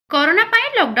Corona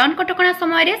lockdown कटकणा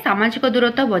समय सामाजिक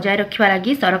दूरत्व बजाय रखा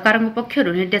लगी सरकार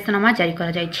पक्षर निर्देशनामा जारी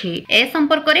कर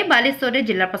संपर्क में बालेश्वर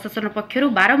जिला प्रशासन पक्षर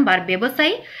बारंबार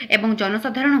व्यवसायी एवं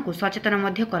जनसाधारण को सचेतन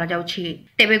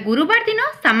तेबे गुरुवार दिन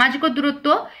सामाजिक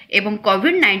दूरत्व एवं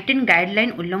कोविड-19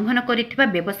 गाइडलाइन उल्लंघन कर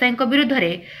व्यवसायी विरुद्ध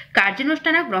में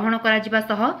कार्यानुष्ठान ग्रहण कर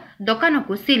दुकान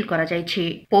को सील कर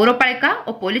पौरपालिका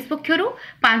और पुलिस पक्षर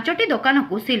 5टी दुकान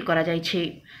को सील कर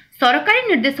सरकारी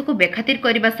निर्देश को बेखातिर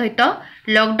करने सहित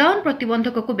लॉकडाउन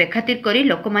प्रतिबंधक को बेखातिर कर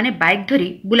लोक माने बाइक धरी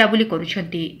बुलाबुली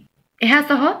करुछंती।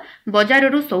 एहासह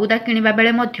बजाररू सौदा किणिबा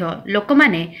बेले मध्य लोक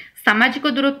माने सामाजिक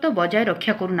दूरत्व बजाय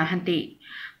रक्षा करुनाहांती।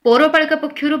 पौरपालिका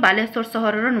पक्षर बालेश्वर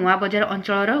सहरर नुआ बजार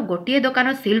अंचलर गोटे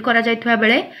दुकान सील करा जायथिबा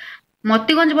बेले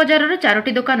मतिगंज बजारर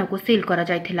 4टी दुकान को सील करा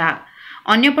जायथिला।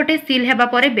 अन्यपटे सील हेबा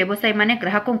परे व्यवसायी माने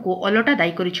ग्राहकों को अलटा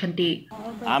दायी करिसंती।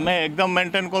 आमे एकदम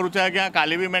मेंटेन करूचे आज्ञा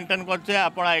काली भी मेंटेन करचे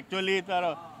आपण एक्चुअली तार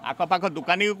आखपाख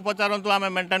दुकानी को पचारंतु आमे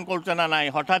मेंटेन करूचे ना नाही।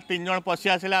 हठात 3 जण पसी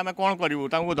आसिले आमे कोन करिवु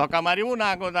तांको धक्का मारिवु ना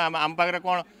आम पाखरे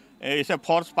कोन से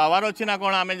फोर्स पावर अछि ना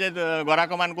कोन आमे जे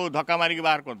ग्राहक मान को धक्का मारी के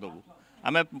बाहर कर दबु।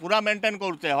 आमे पूरा मेंटेन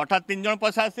करूचे हठात 3 जण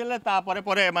पसी आसिले ता परे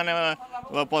परे माने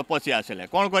पसी आसिले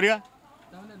कोन करिया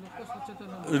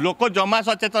लोक जमा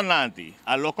सचेतन नांती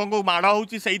आ लोक को माड़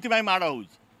होउची सेइथिबाई माड़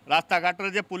होउची रास्ता घाट रे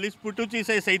जे पुलिस पिटुची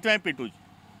सेइथिबाई पिटुची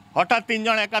हठात 3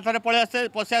 जण एकाथरे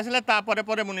पसी आसिले ता परे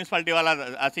परे म्युनिसिपालिटी वाला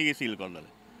आसी सील कर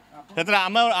देले सेतरा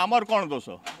आमर कोन दोष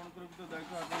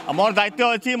आमर दायित्व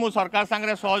अछि मु सरकार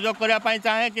संगे सहयोग करिया पई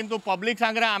चाहे किंतु पब्लिक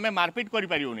संगे आमे मारपीट करि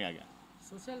परियोनी आज्ञा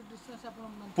सोशल डिस्टेंस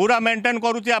आपण पूरा मेंटेन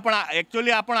करूची आपण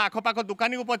एक्चुअली आपण आखपाख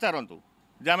दुकानी को पचारंतु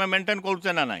जे आमे मेंटेन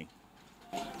करूचे ना नाही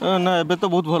ना एबे तो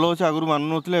बहुत भल अच्छे आगु मानु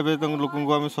नथिले एबे लोक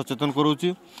आम सचेतन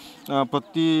करूची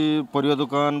प्रति परिया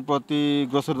दुकान प्रति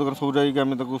ग्रोसरी दुकान सब जाइए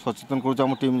आम सचेतन करूँ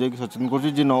आम टीम जाइए सचेतन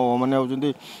करुँ जी मैंने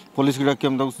आउँ पुलिस की डाक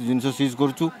आम जिनस सीज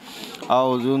करूँ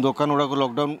जो दुकान गुड़ाक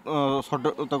लॉकडाउन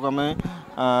आम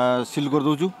सील कर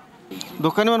दौचु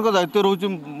दोकानी मान दायित्व रोचे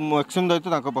मैक्सीम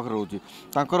दायित्व पाखे रोचे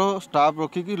स्टाफ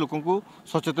रखिकी लोक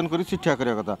सचेतन कर ठिया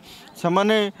करने कथा से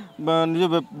निज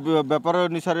बेपार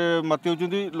निशा माति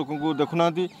होती लोक देखुना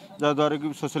जहाँद्वारा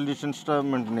कि सोशल डिस्टेंसटा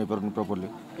मेंटेन नहीं पार प्रॉपर्ली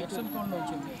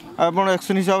आप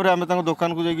एक्शन हिसाब से आम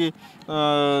दुकान को जाकि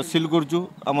सील करूँ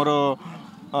आमर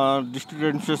डिस्ट्रिक्ट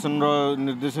एडमिनिस्ट्रेशन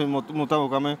निर्देश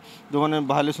मुताबक आम जो मैंने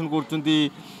भाइलेसन कर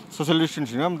सोशल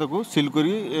डिस्टेंसिंग आम सील कर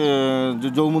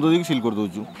जो मुद सील कर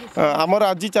दौचु आमर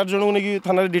आज 4 जन को लेकिन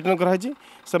थाना डिटेन कराई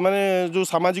से जो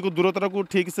सामाजिक दूरता को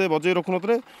ठीक से बजाय रखुन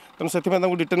तेणु से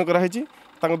डिटेन कराई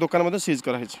दुकान सीज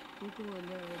कराई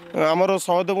आमर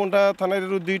सहदेवटा थाना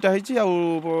 2टा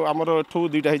आमर एठू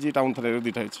 2टा टाउन थाना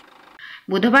 2टा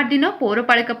बुधवार दिन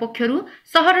पौरपालिका पक्षर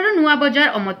सहरर नुआ बजार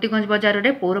और मतिगंज बजार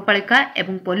में पौरपालिका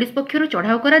एवं पुलिस पक्षर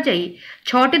चढ़ाऊ कर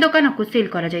 6टी दुकान को सील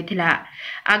कर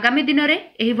आगामी दिन में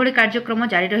एहिभଳି कार्यक्रम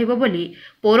जारी रहिबो बोली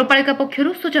पौरपालिका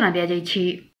पक्षर सूचना दिया जायछि।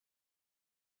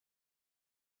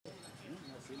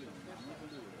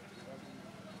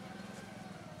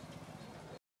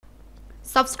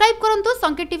 सब्सक्राइब करंतु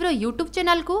संकेत टीवी यूट्यूब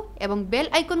चैनल को एवं बेल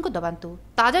आइकन को दबांतु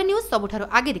ताजा न्यूज सबुठारु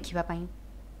आगे देखिबा पई।